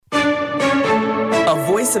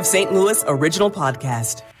Voice of St. Louis original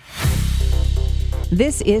podcast.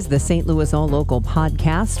 This is the St. Louis All Local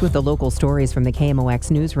podcast with the local stories from the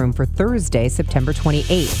KMOX newsroom for Thursday, September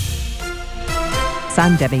 28th.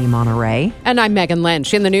 I'm Debbie Monterey. And I'm Megan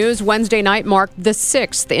Lynch. In the news, Wednesday night marked the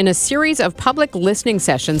 6th in a series of public listening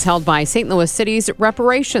sessions held by St. Louis City's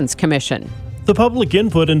Reparations Commission. The public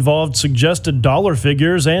input involved suggested dollar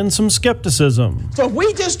figures and some skepticism. So if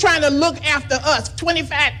we just trying to look after us,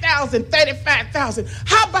 25,000, 35,000,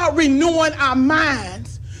 how about renewing our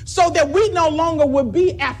minds so that we no longer would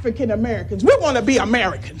be African Americans? We want to be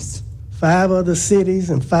Americans. 5 other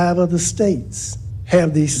cities and 5 other states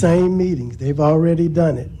have these same meetings. They've already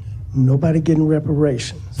done it. Nobody getting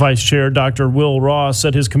reparations. Vice Chair Dr. Will Ross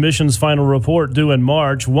said his commission's final report due in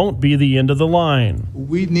March won't be the end of the line.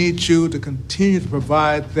 We need you to continue to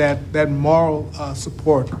provide that moral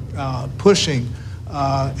support, pushing,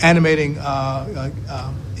 animating,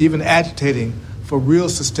 even agitating for real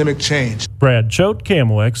systemic change. Brad Choate,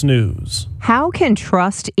 KMOX News. How can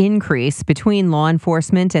trust increase between law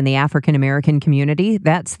enforcement and the African American community?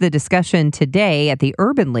 That's the discussion today at the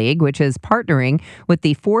Urban League, which is partnering with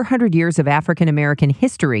the 400 Years of African American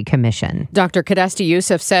History Commission. Dr. Kadesti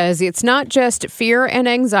Youssef says it's not just fear and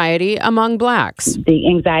anxiety among blacks. The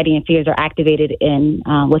anxiety and fears are activated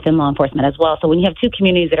within law enforcement as well. So when you have two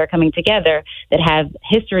communities that are coming together that have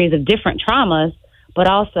histories of different traumas, but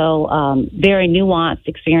also very nuanced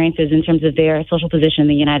experiences in terms of their social position in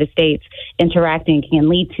the United States, interacting can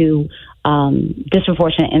lead to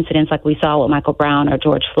disproportionate incidents like we saw with Michael Brown or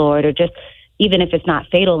George Floyd, or just even if it's not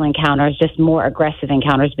fatal encounters, just more aggressive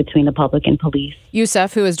encounters between the public and police.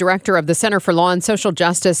 Youssef, who is director of the Center for Law and Social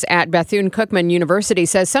Justice at Bethune-Cookman University,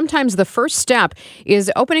 says sometimes the first step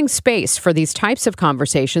is opening space for these types of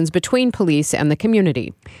conversations between police and the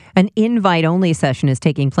community. An invite-only session is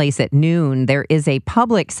taking place at noon. There is a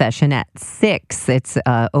public session at 6. It's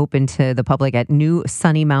open to the public at New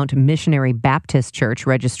Sunnymount Missionary Baptist Church.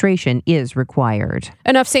 Registration is required.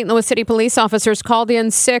 Enough St. Louis City police officers called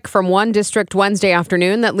in sick from one district Wednesday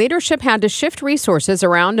afternoon that leadership had to shift resources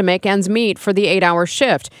around to make ends meet for the 8-hour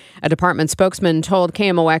shift. A department spokesman told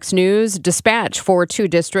KMOX News dispatch for 2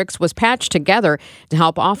 districts was patched together to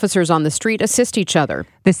help officers on the street assist each other.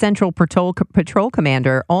 The Central Patrol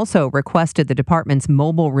Commander also requested the department's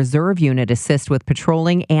mobile reserve unit assist with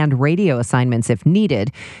patrolling and radio assignments if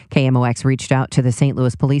needed. KMOX reached out to the St.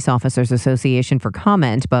 Louis Police Officers Association for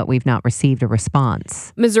comment, but we've not received a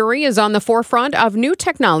response. Missouri is on the forefront of new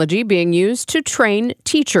technology being used to train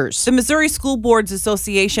teachers. The Missouri School Boards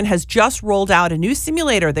Association has just rolled out a new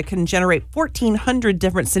simulator that can generate 1,400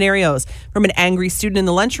 different scenarios, from an angry student in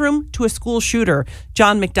the lunchroom to a school shooter.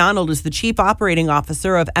 John McDonald is the chief operating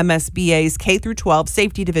officer of MSBA's K-12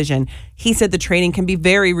 Safety Division. He said the training can be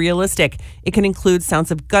very realistic. It can include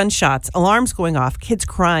sounds of gunshots, alarms going off, kids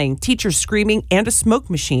crying, teachers screaming, and a smoke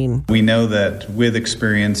machine. We know that with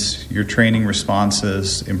experience, your training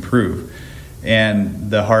responses improve.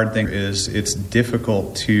 And the hard thing is it's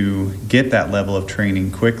difficult to get that level of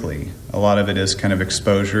training quickly. A lot of it is kind of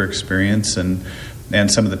exposure, experience, and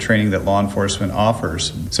some of the training that law enforcement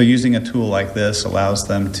offers. So using a tool like this allows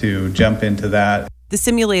them to jump into that. The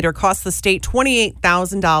simulator cost the state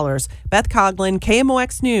 $28,000. Beth Coughlin,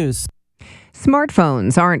 KMOX News.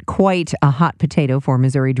 Smartphones aren't quite a hot potato for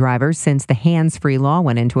Missouri drivers since the hands-free law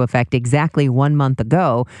went into effect exactly 1 month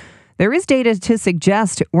ago. There is data to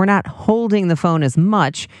suggest we're not holding the phone as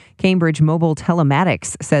much. Cambridge Mobile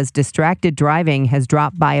Telematics says distracted driving has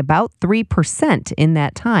dropped by about 3% in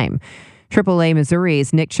that time. AAA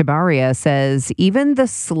Missouri's Nick Shabaria says even the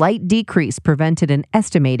slight decrease prevented an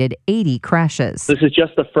estimated 80 crashes. This is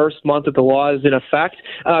just the first month that the law is in effect.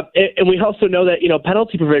 And we also know that,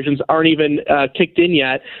 penalty provisions aren't even kicked in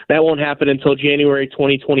yet. That won't happen until January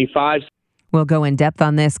 2025. We'll go in depth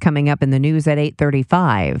on this coming up in the news at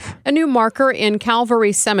 8:35. A new marker in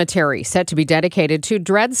Calvary Cemetery set to be dedicated to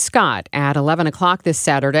Dred Scott at 11 o'clock this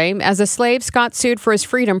Saturday. As a slave, Scott sued for his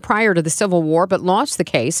freedom prior to the Civil War but lost the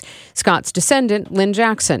case. Scott's descendant, Lynn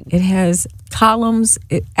Jackson. It has columns.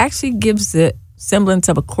 It actually gives the semblance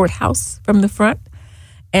of a courthouse from the front,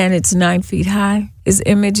 and it's 9 feet high. His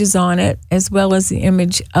image is on it, as well as the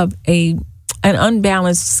image of an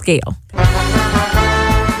unbalanced scale.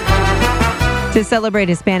 To celebrate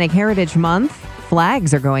Hispanic Heritage Month,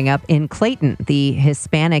 flags are going up in Clayton. The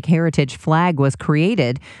Hispanic Heritage flag was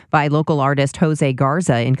created by local artist Jose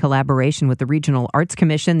Garza in collaboration with the Regional Arts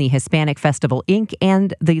Commission, the Hispanic Festival, Inc.,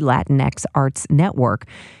 and the Latinx Arts Network.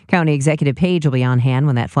 County Executive Page will be on hand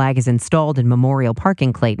when that flag is installed in Memorial Park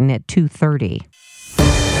in Clayton at 2:30.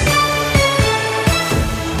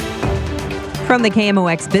 From the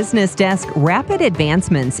KMOX Business Desk, rapid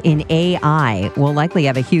advancements in AI will likely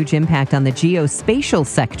have a huge impact on the geospatial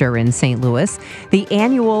sector in St. Louis. The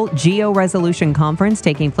annual Geo-Resolution conference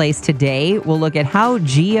taking place today will look at how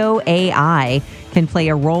geo-AI can play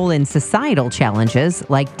a role in societal challenges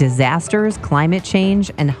like disasters, climate change,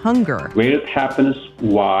 and hunger. Where it happens,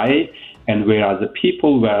 why, and where are the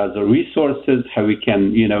people, where are the resources, how we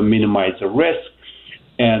can, minimize the risk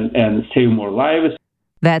and save more lives.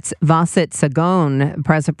 That's Vasit Sagon,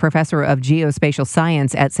 professor of geospatial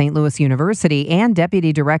science at St. Louis University and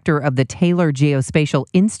deputy director of the Taylor Geospatial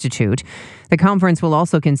Institute. The conference will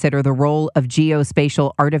also consider the role of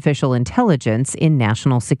geospatial artificial intelligence in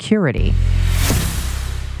national security.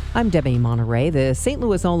 I'm Debbie Monterey. The St.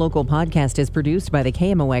 Louis All Local podcast is produced by the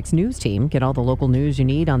KMOX News Team. Get all the local news you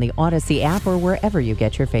need on the Odyssey app or wherever you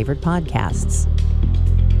get your favorite podcasts.